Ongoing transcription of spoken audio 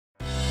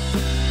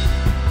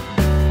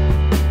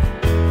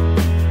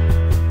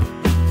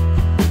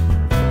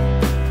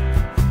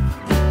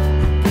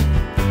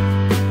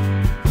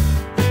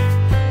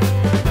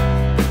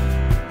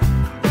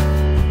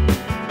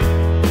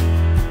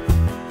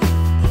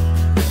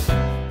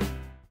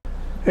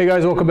Hey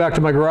guys, welcome back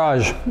to my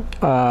garage.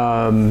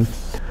 In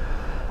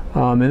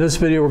this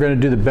video we're going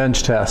to do the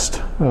bench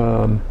test.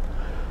 Going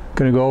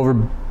to go over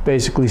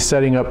basically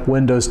setting up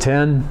Windows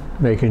 10,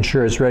 making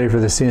sure it's ready for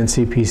the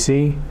CNC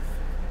PC,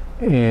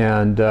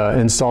 and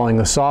installing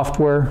the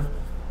software,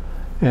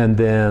 and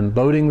then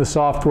loading the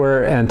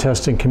software and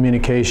testing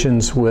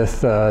communications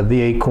with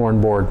the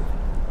Acorn board.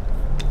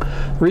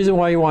 The reason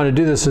why you want to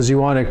do this is you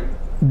want to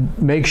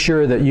make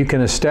sure that you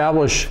can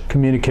establish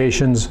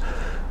communications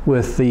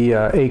with the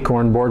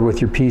Acorn board with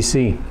your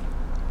PC.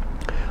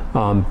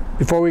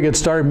 Before we get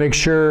started, make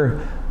sure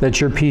that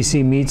your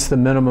PC meets the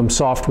minimum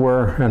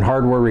software and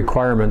hardware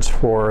requirements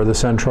for the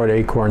Centroid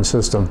Acorn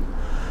system.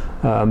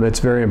 It's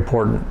very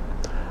important.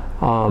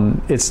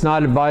 It's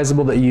not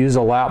advisable that you use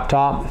a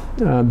laptop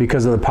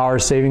because of the power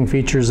saving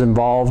features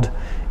involved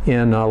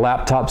in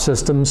laptop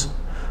systems,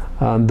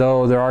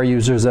 though there are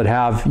users that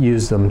have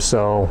used them.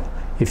 So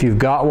if you've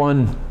got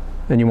one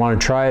and you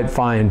want to try it,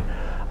 fine.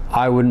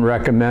 I wouldn't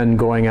recommend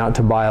going out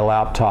to buy a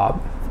laptop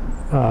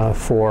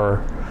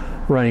for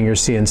running your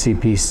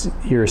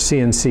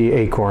CNC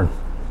Acorn.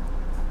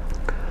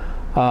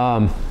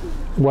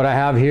 What I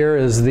have here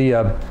is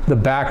the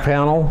back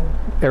panel.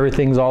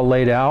 Everything's all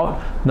laid out.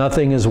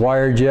 Nothing is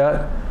wired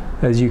yet.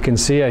 As you can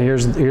see,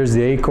 here's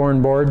the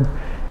Acorn board.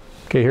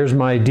 Okay, here's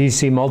my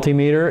DC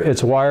multimeter.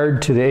 It's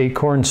wired to the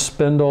Acorn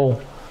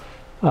Spindle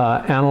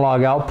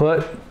analog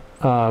output.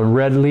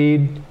 Red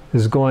lead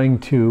is going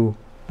to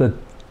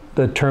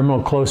the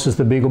terminal closest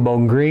to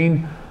BeagleBone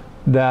green.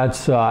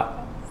 That's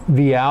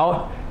V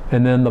out,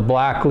 and then the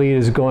black lead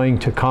is going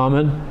to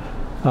common.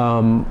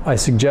 I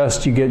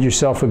suggest you get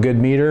yourself a good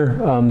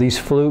meter. These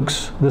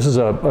Flukes, this is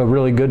a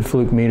really good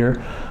Fluke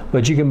meter,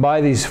 but you can buy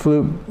these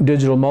Fluke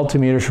digital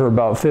multimeters for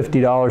about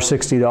 $50,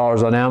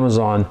 $60 on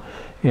Amazon,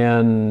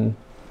 and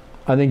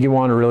I think you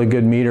want a really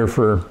good meter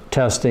for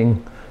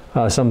testing,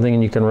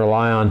 something you can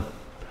rely on.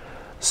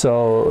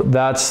 So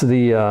that's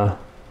the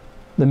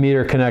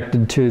meter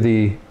connected to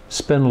the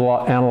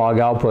Spindle analog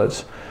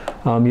outputs.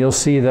 You'll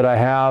see that I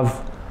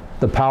have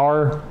the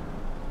power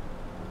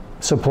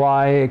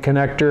supply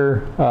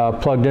connector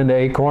plugged into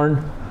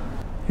Acorn.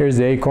 Here's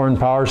the Acorn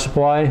power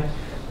supply,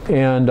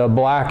 and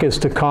black is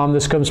to COM.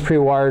 This comes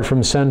pre-wired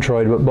from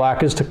Centroid, but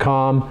black is to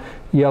COM,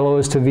 yellow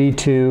is to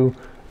V2,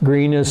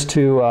 green is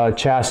to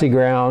chassis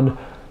ground,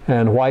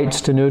 and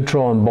white's to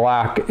neutral, and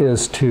black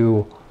is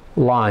to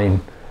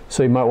line.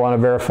 So you might want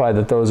to verify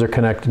that those are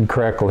connected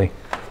correctly.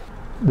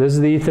 This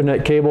is the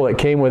Ethernet cable that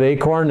came with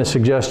Acorn. I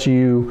suggest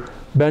you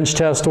bench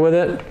test with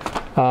it.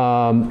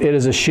 It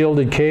is a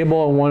shielded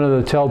cable, and one of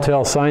the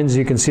telltale signs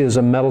you can see is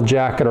a metal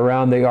jacket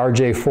around the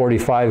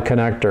RJ45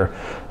 connector.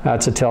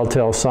 That's a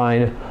telltale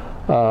sign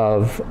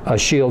of a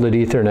shielded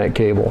Ethernet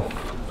cable.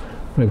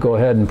 I'm going to go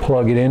ahead and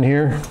plug it in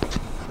here.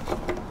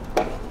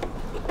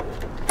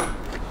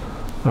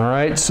 All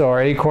right, so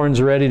our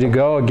Acorn's ready to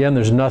go. Again,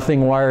 there's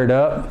nothing wired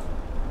up,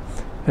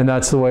 and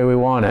that's the way we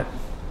want it.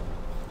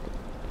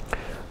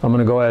 I'm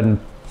going to go ahead and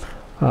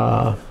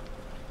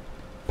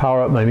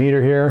power up my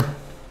meter here,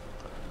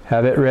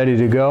 have it ready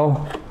to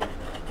go.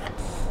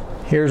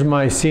 Here's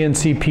my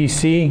CNC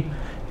PC.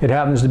 It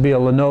happens to be a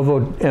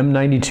Lenovo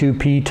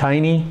M92P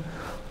Tiny.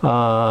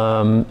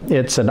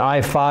 It's an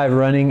i5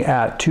 running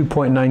at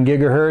 2.9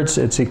 gigahertz.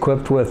 It's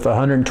equipped with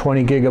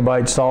 120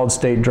 gigabyte solid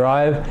state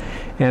drive,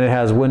 and it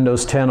has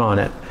Windows 10 on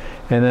it.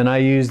 And then I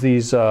use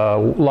these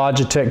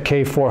Logitech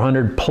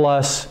K400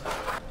 Plus.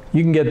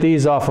 You can get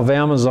these off of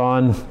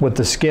Amazon with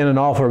the skin and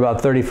all for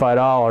about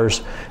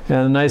 $35.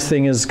 And the nice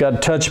thing is it's got a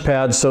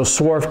touchpad, so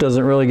swarf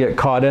doesn't really get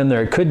caught in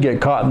there. It could get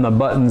caught in the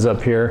buttons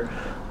up here,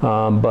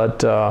 but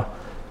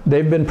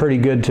they've been pretty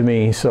good to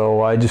me,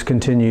 so I just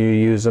continue to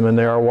use them. And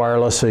they are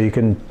wireless, so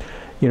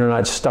you're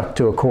not stuck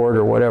to a cord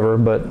or whatever,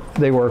 but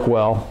they work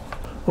well.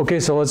 Okay,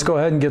 so let's go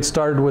ahead and get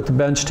started with the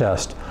bench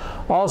test.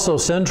 Also,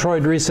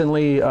 Centroid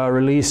recently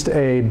released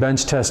a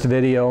bench test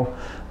video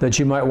that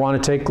you might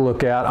want to take a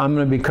look at. I'm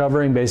going to be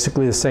covering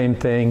basically the same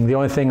thing. The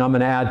only thing I'm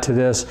going to add to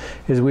this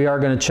is we are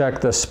going to check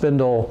the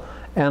Spindle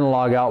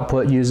analog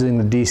output using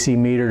the DC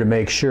meter to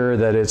make sure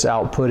that it's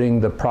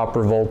outputting the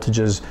proper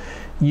voltages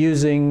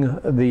using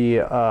the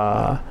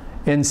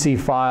NC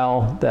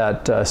file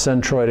that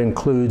Centroid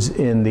includes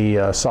in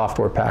the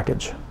software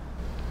package.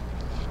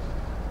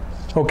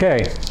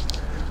 Okay,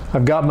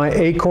 I've got my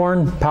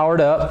Acorn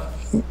powered up.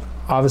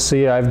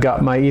 Obviously, I've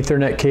got my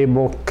Ethernet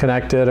cable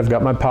connected. I've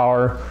got my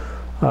power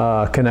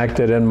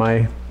connected and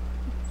my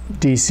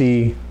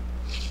DC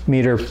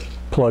meter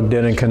plugged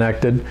in and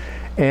connected.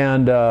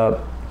 And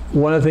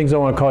one of the things I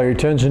want to call your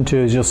attention to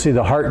is you'll see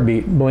the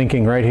heartbeat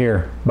blinking right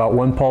here, about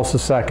 1 pulse a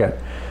second.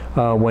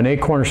 When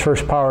Acorn is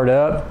first powered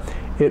up,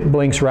 it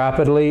blinks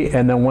rapidly,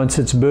 and then once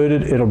it's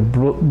booted, it'll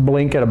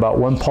blink at about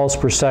 1 pulse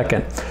per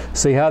second.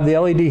 So you have the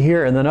LED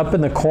here, and then up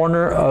in the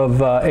corner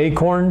of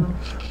Acorn,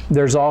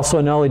 there's also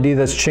an LED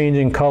that's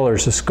changing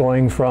colors. It's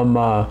going from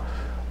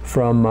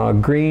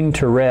green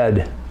to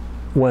red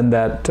when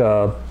that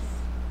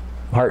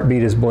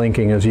heartbeat is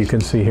blinking, as you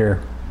can see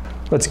here.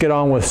 Let's get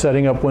on with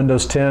setting up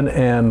Windows 10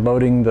 and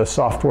loading the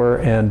software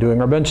and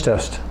doing our bench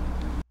test.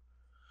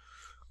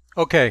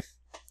 Okay,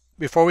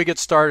 before we get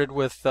started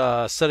with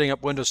setting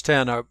up Windows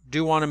 10, I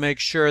do want to make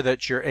sure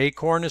that your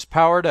Acorn is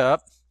powered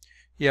up.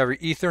 You have your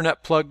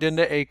Ethernet plugged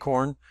into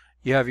Acorn.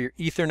 You have your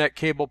Ethernet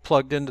cable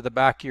plugged into the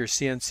back of your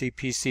CNC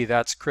PC.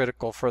 That's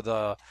critical for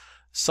the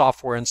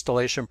software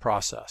installation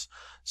process.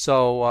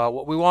 So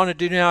what we want to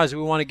do now is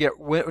we want to get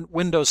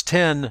Windows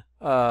 10,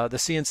 the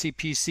CNC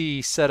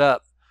PC, set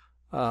up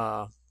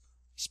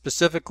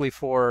specifically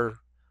for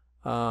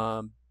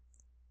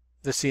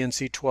the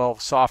CNC12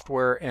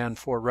 software and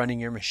for running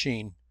your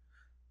machine.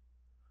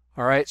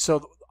 All right,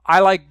 so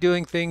I like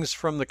doing things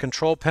from the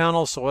control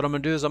panel. So what I'm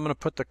going to do is I'm going to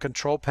put the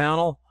control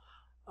panel,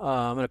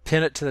 I'm going to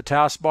pin it to the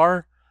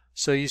taskbar.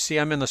 So you see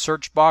I'm in the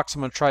search box.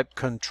 I'm going to type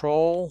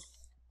control,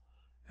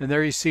 and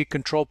there you see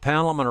control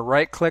panel. I'm going to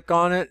right click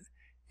on it,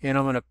 and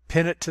I'm going to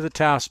pin it to the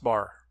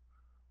taskbar.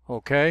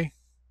 Okay.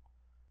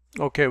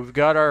 Okay, we've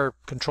got our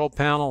control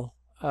panel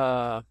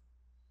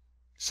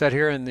set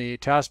here in the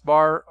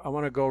taskbar. I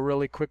want to go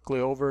really quickly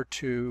over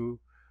to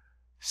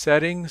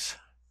settings,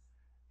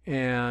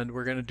 and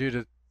we're going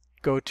to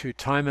go to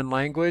time and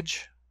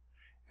language,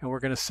 and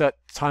we're going to set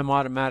time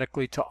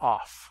automatically to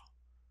off.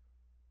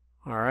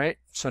 All right,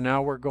 so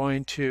now we're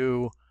going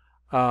to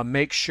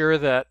make sure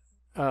that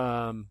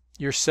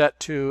you're set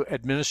to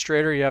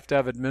administrator. You have to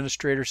have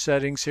administrator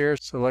settings here.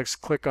 So let's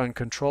click on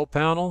control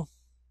panel,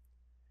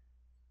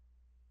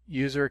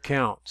 user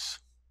accounts,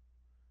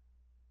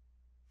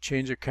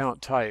 change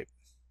account type,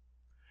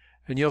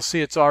 and you'll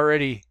see it's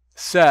already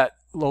set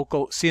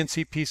local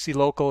CNC PC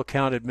local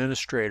account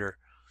administrator.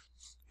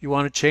 You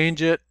want to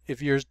change it.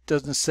 If yours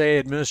doesn't say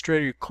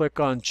administrator, you click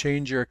on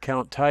change your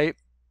account type,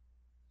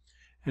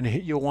 and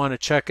you'll want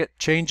to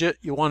change it.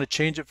 You want to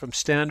change it from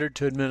standard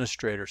to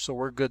administrator. So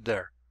we're good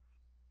there.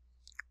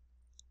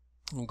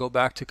 We'll go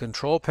back to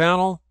control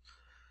panel.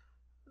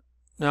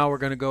 Now we're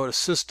going to go to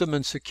system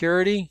and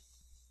security,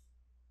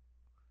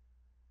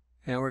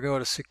 and we're going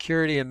to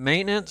security and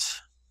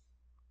maintenance,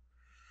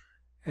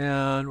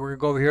 and we're going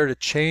to go over here to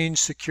change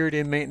security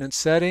and maintenance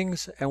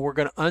settings, and we're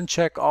going to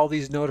uncheck all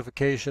these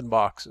notification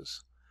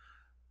boxes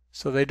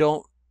so they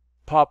don't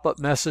pop up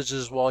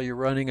messages while you're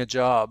running a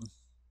job.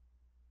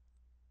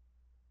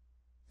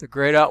 The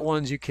grayed out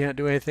ones you can't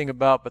do anything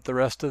about, but the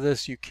rest of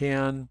this you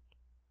can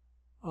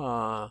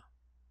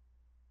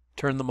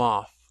turn them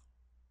off.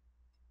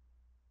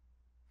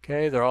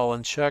 Okay, they're all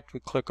unchecked. We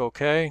click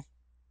OK.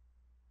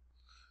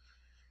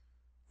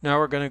 Now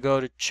we're going to go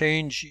to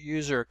change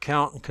user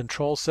account and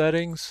control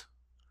settings.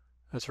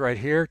 That's right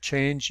here,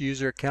 change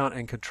user account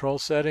and control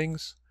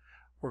settings.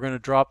 We're going to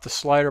drop the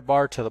slider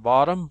bar to the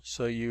bottom,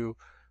 so you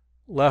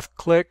left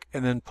click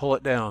and then pull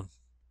it down.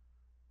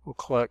 We'll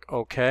click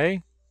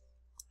OK,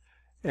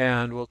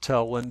 and we'll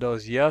tell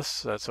Windows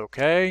yes, that's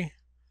okay.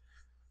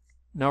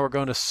 Now we're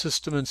going to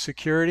system and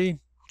security.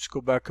 Just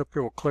go back up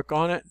here, we'll click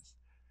on it,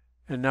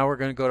 and now we're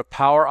going to go to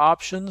power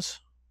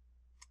options.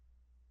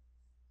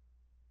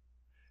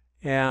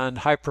 And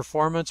high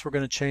performance, we're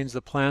going to change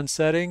the plan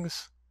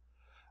settings.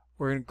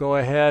 We're going to go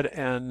ahead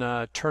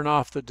and turn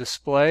off the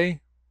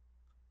display.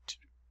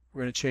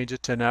 We're going to change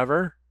it to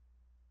never.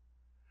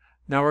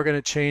 Now we're going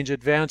to change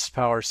advanced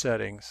power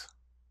settings.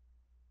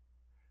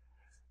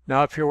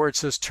 Now up here where it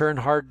says turn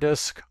off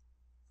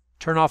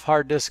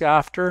hard disk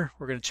after,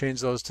 we're going to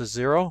change those to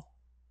 0.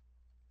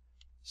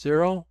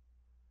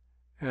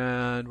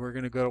 And we're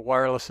going to go to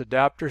wireless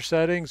adapter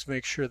settings,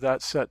 make sure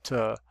that's set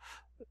to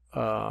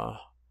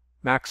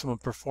maximum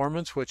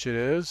performance, which it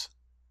is.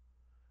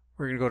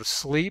 We're going to go to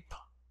sleep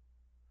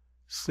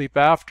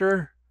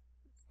after.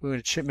 We're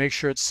going to make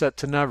sure it's set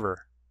to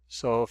never.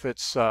 So if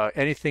it's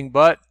anything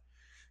but,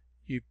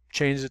 you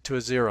change it to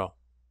a 0.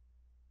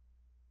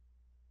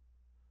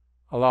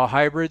 Allow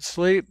hybrid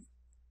sleep.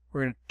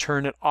 We're going to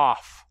turn it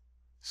off.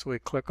 So we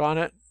click on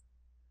it,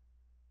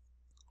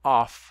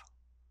 off.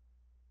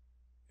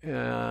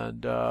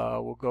 And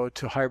we'll go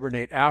to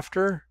hibernate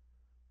after.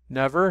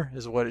 Never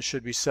is what it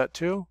should be set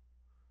to.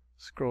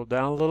 Scroll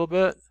down a little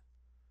bit.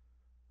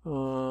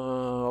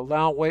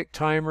 Allow wake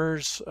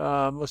timers.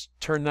 Let's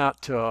turn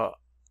that to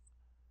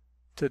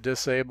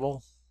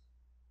disable.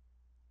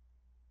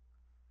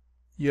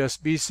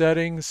 USB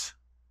settings.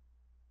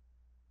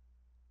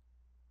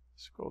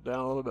 Scroll down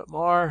a little bit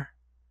more.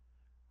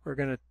 We're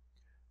going to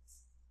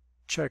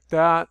check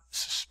that.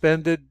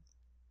 Suspended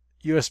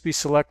USB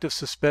selective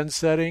suspend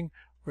setting.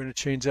 We're going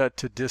to change that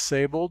to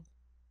disabled.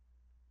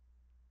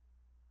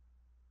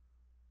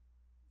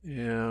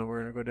 And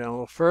we're going to go down a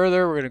little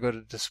further. We're going to go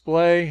to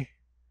display,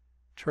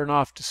 turn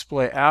off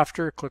display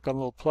after, click on the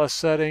little plus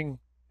setting,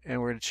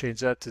 and we're going to change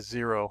that to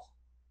 0.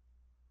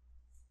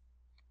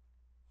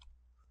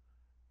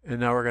 And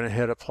now we're going to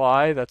hit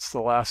apply. That's the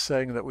last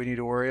setting that we need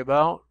to worry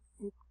about.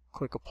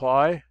 Click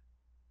apply,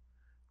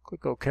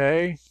 click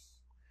OK,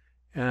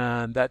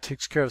 and that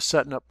takes care of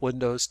setting up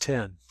Windows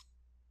 10.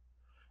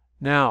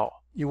 Now,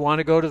 you want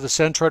to go to the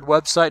Centroid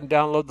website and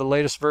download the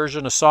latest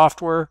version of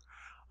software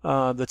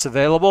that's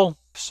available.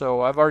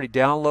 So I've already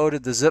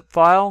downloaded the zip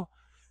file.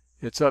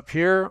 It's up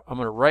here. I'm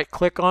going to right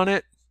click on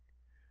it.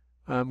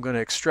 I'm going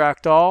to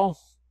extract all.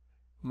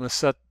 I'm going to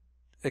set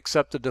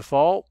accept the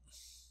default,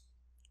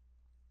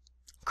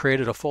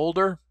 created a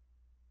folder,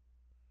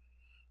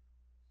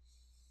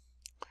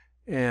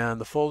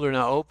 and the folder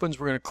now opens.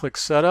 We're going to click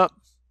Setup,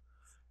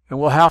 and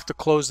we'll have to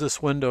close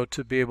this window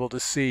to be able to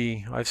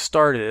see. I've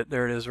started it.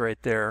 There it is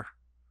right there.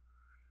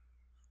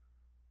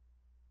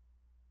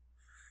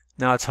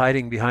 Now it's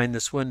hiding behind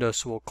this window,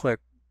 so we'll click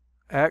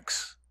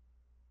X,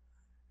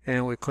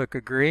 and we click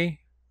Agree.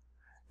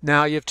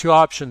 Now you have two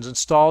options: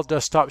 install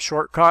desktop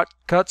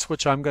shortcuts,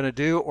 which I'm going to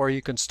do, or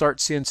you can start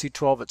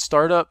CNC12 at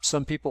startup.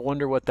 Some people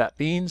wonder what that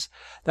means.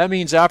 That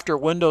means after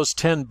Windows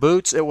 10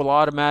 boots, it will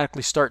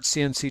automatically start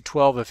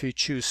CNC12 if you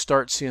choose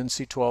Start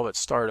CNC12 at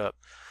startup.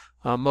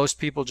 Most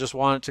people just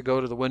want it to go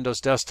to the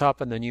Windows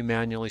desktop and then you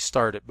manually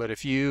start it. But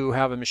if you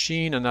have a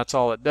machine and that's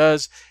all it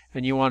does,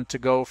 and you want it to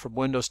go from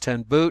Windows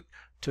 10 boot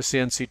to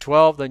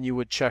CNC12, then you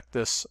would check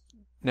this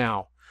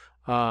now.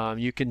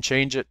 You can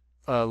change it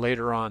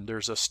later on.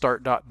 There's a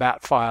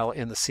start.bat file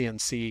in the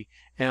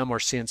CNCM or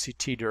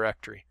CNCT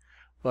directory,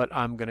 but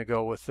I'm going to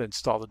go with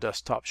install the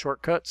desktop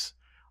shortcuts.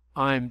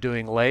 I'm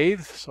doing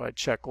lathe, so I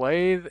check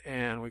lathe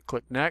and we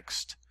click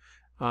next.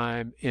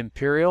 I'm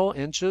imperial,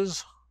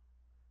 inches,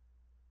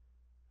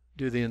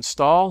 do the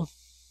install.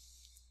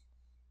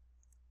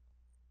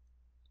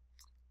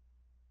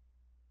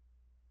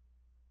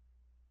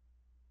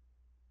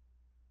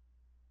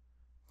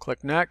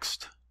 Click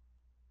next.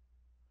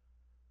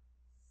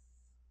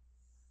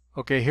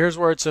 Okay, here's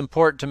where it's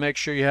important to make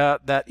sure you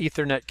have that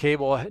Ethernet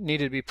cable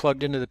needed to be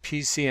plugged into the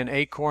PC and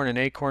Acorn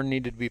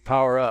needed to be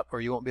power up,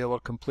 or you won't be able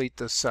to complete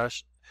this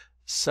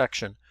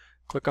section.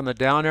 Click on the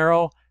down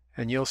arrow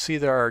and you'll see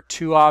there are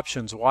two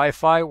options: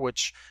 Wi-Fi,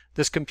 which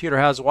this computer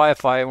has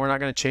Wi-Fi and we're not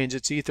going to change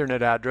its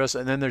Ethernet address,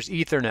 and then there's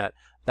Ethernet.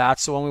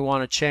 That's the one we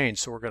want to change,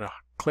 so we're going to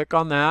click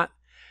on that.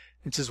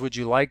 It says, would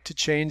you like to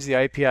change the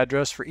IP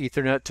address for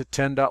Ethernet to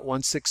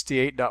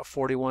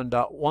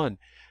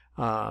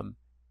 10.168.41.1?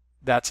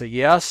 That's a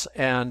yes,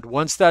 and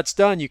once that's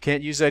done, you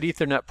can't use that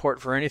Ethernet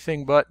port for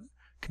anything but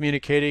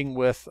communicating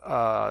with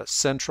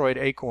Centroid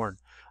Acorn.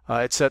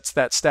 It sets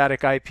that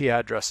static IP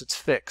address. It's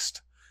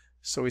fixed.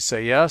 So we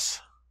say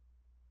yes.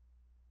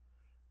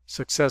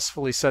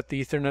 Successfully set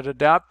the Ethernet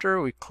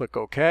adapter. We click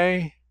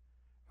OK,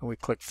 and we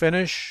click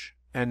Finish,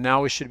 and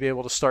now we should be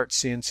able to start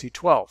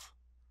CNC12.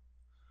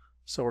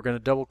 So we're going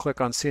to double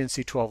click on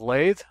CNC12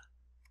 lathe,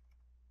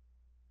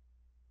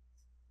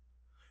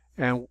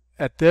 and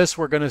at this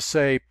we're going to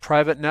say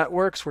private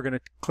networks. We're going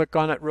to click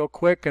on it real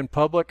quick, and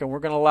public, and we're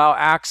going to allow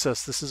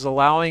access. This is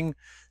allowing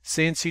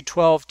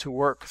CNC12 to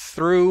work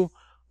through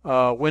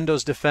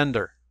Windows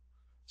Defender.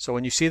 So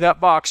when you see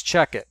that box,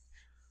 check it.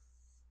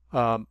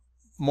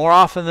 More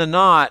often than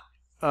not,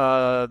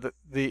 the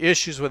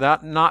issues with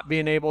that not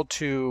being able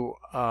to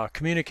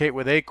communicate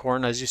with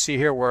Acorn, as you see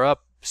here, we're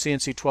up,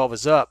 CNC12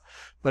 is up,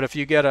 but if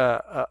you get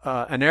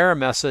an error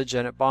message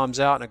and it bombs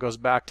out and it goes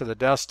back to the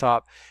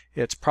desktop,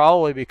 it's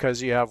probably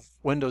because you have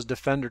Windows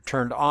Defender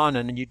turned on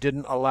and you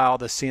didn't allow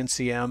the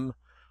CNCM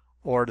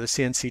or the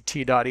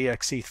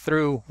CNCT.exe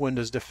through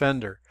Windows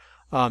Defender.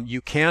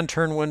 You can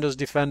turn Windows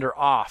Defender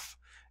off,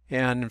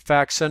 and in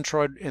fact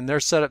Centroid, in their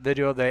setup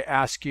video, they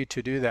ask you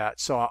to do that.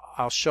 So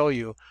I'll show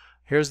you.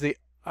 Here's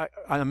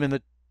I'm in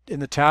the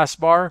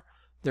taskbar.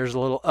 There's a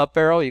little up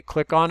arrow. You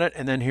click on it,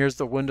 and then here's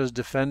the Windows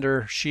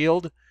Defender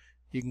shield.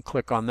 You can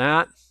click on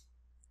that,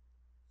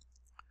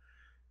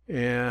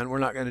 and we're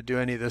not going to do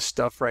any of this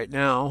stuff right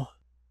now.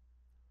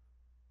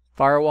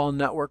 Firewall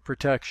network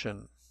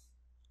protection.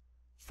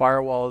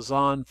 Firewall is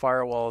on.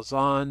 Firewall is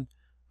on.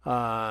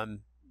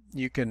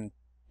 You can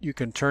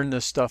turn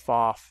this stuff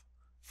off.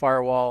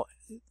 Firewall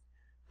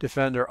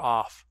Defender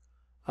off.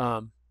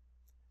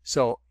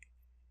 So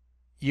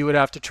you would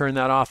have to turn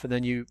that off, and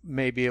then you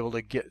may be able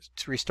to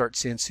restart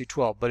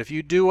CNC12. But if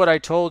you do what I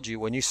told you,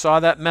 when you saw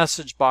that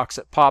message box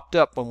that popped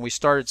up when we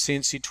started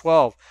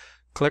CNC12,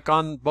 click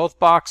on both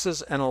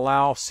boxes and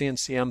allow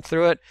CNCM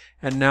through it,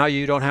 and now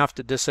you don't have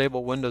to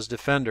disable Windows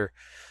Defender.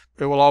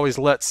 It will always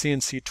let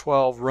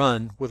CNC12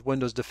 run with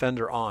Windows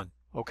Defender on.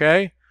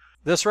 Okay?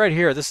 This right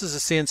here, this is a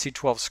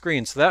CNC12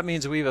 screen, so that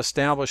means we've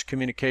established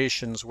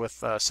communications with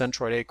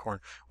Centroid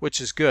Acorn,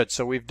 which is good.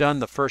 So we've done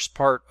the first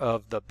part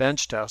of the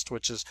bench test,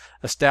 which is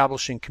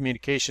establishing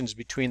communications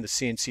between the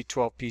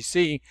CNC12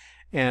 PC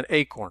and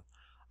Acorn.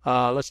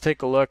 Let's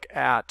take a look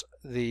at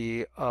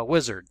the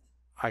wizard.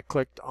 I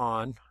clicked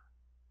on,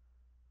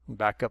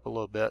 back up a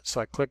little bit,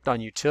 so I clicked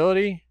on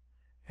Utility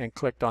and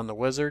clicked on the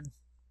wizard.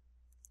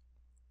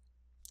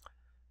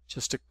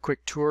 Just a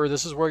quick tour.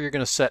 This is where you're going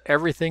to set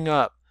everything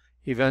up.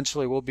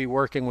 Eventually we'll be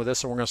working with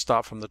this, and we're going to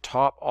stop from the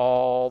top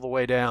all the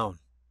way down.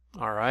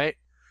 All right,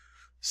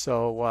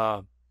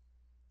 so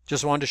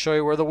just wanted to show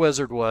you where the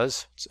wizard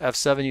was. It's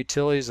F7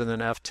 utilities and then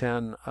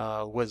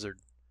F10 wizard.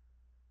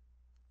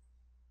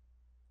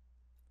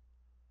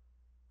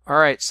 All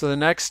right, so the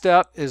next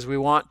step is we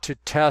want to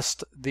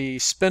test the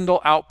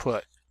spindle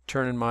output.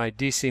 Turning my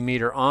DC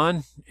meter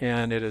on,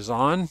 and it is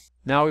on.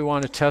 Now we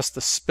want to test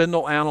the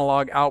spindle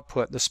analog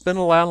output. The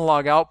spindle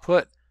analog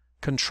output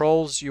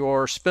controls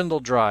your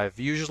spindle drive.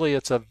 Usually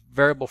it's a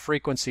variable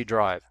frequency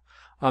drive.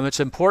 It's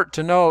important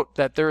to note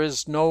that there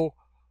is no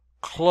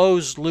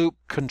closed loop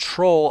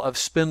control of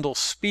spindle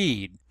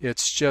speed.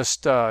 It's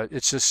just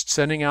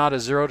sending out a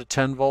 0 to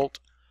 10 volt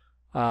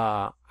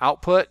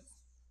output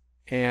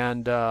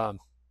and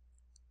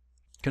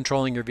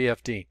controlling your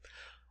VFD.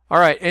 All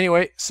right,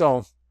 anyway,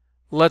 so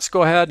let's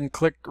go ahead and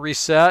click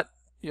reset.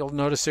 You'll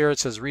notice here it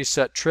says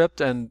reset tripped,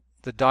 and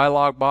the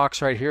dialog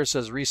box right here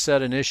says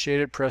reset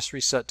initiated. Press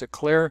reset to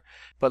clear,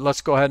 but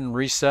let's go ahead and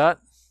reset.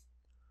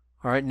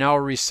 All right, now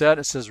reset.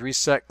 It says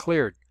reset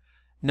cleared.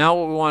 Now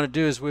what we want to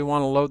do is we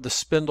want to load the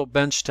spindle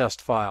bench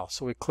test file.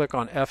 So we click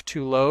on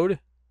F2 load,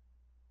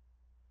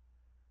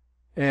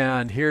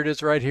 and here it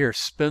is right here,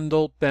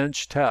 spindle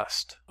bench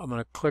test. I'm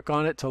going to click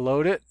on it to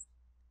load it.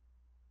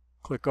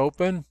 Click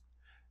open.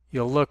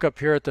 You'll look up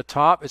here at the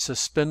top. It says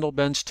spindle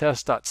bench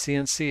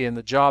test.cnc in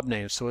the job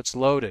name, so it's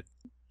loaded.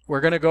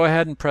 We're going to go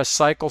ahead and press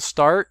cycle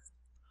start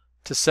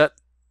to set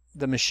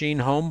the machine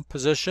home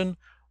position.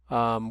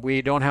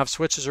 We don't have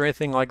switches or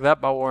anything like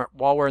that, but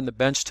while we're in the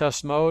bench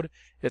test mode,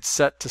 it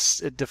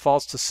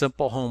defaults to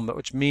simple home,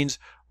 which means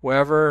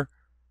wherever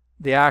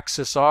the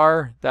axis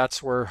are,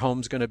 that's where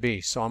home's going to be.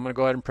 So I'm going to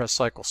go ahead and press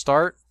cycle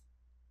start.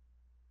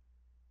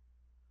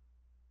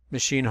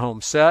 Machine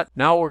home set.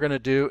 Now what we're going to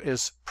do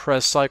is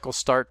press cycle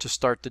start to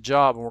start the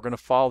job, and we're going to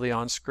follow the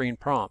on-screen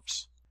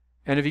prompts.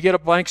 And if you get a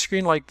blank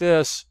screen like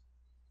this,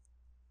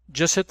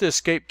 just hit the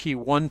escape key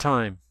one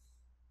time.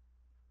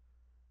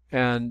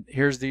 And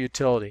here's the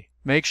utility.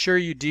 Make sure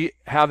you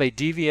have a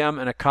DVM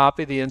and a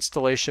copy of the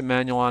installation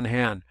manual on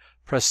hand.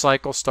 Press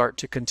cycle start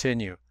to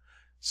continue.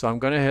 So I'm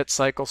going to hit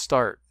cycle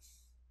start.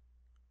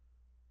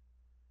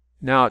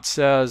 Now it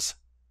says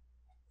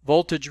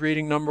voltage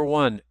reading number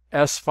 1,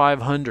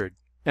 S500.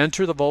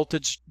 Enter the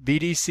voltage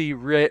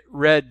BDC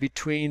read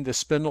between the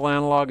spindle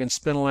analog and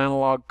spindle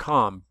analog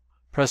COM.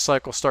 Press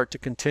cycle start to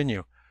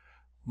continue.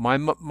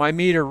 My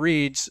meter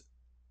reads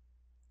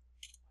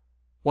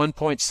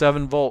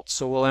 1.7 volts,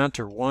 so we'll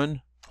enter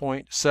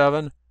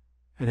 1.7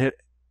 and hit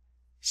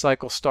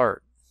cycle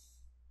start.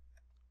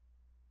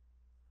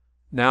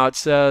 Now it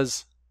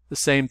says the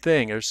same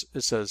thing.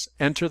 It says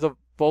enter the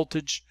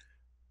voltage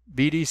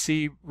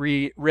BDC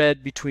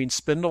read between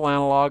spindle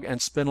analog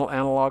and spindle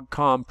analog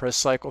COM. Press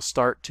cycle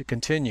start to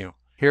continue.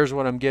 Here's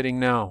what I'm getting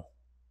now.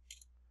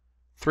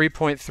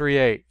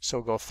 3.38.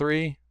 So go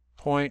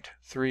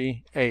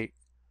 3.38.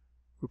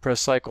 We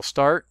press cycle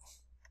start.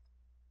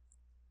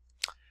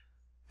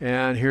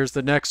 And here's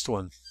the next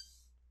one.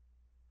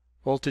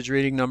 Voltage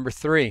reading number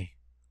 3.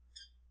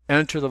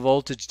 Enter the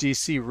voltage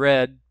DC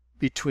read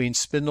between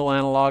spindle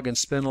analog and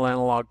spindle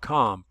analog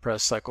COM.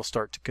 Press cycle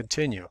start to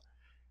continue.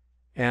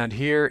 And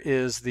here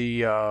is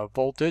the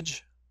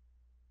voltage,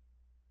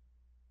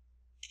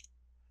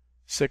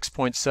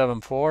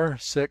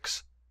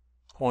 6.74,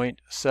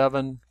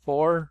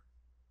 6.74,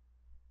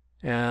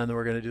 and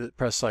we're going to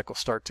press cycle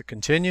start to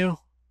continue.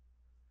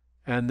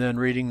 And then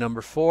reading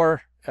number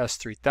 4,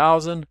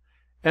 S3000,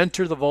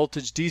 enter the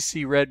voltage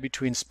DC read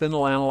between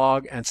spindle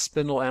analog and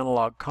spindle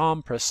analog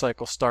COM. Press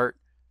cycle start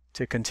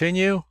to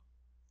continue.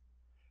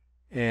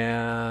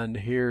 And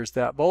here's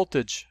that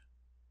voltage.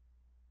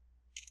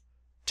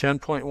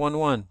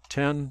 10.11,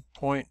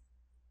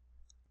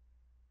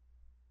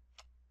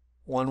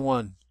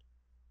 10.11.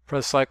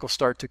 Press cycle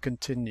start to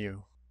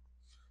continue.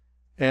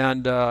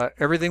 And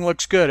everything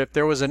looks good. If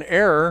there was an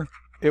error,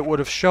 it would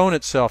have shown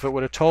itself. It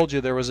would have told you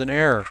there was an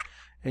error.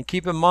 And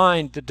keep in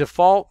mind, the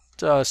default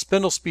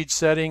spindle speed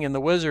setting in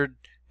the Wizard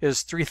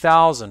is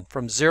 3000,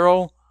 from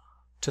 0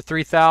 to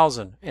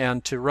 3000.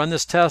 And to run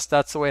this test,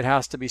 that's the way it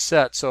has to be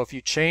set. So if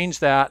you change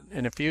that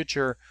in the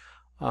future,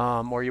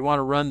 or you want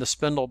to run the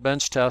spindle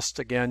bench test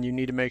again, you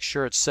need to make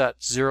sure it's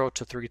set 0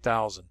 to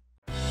 3000.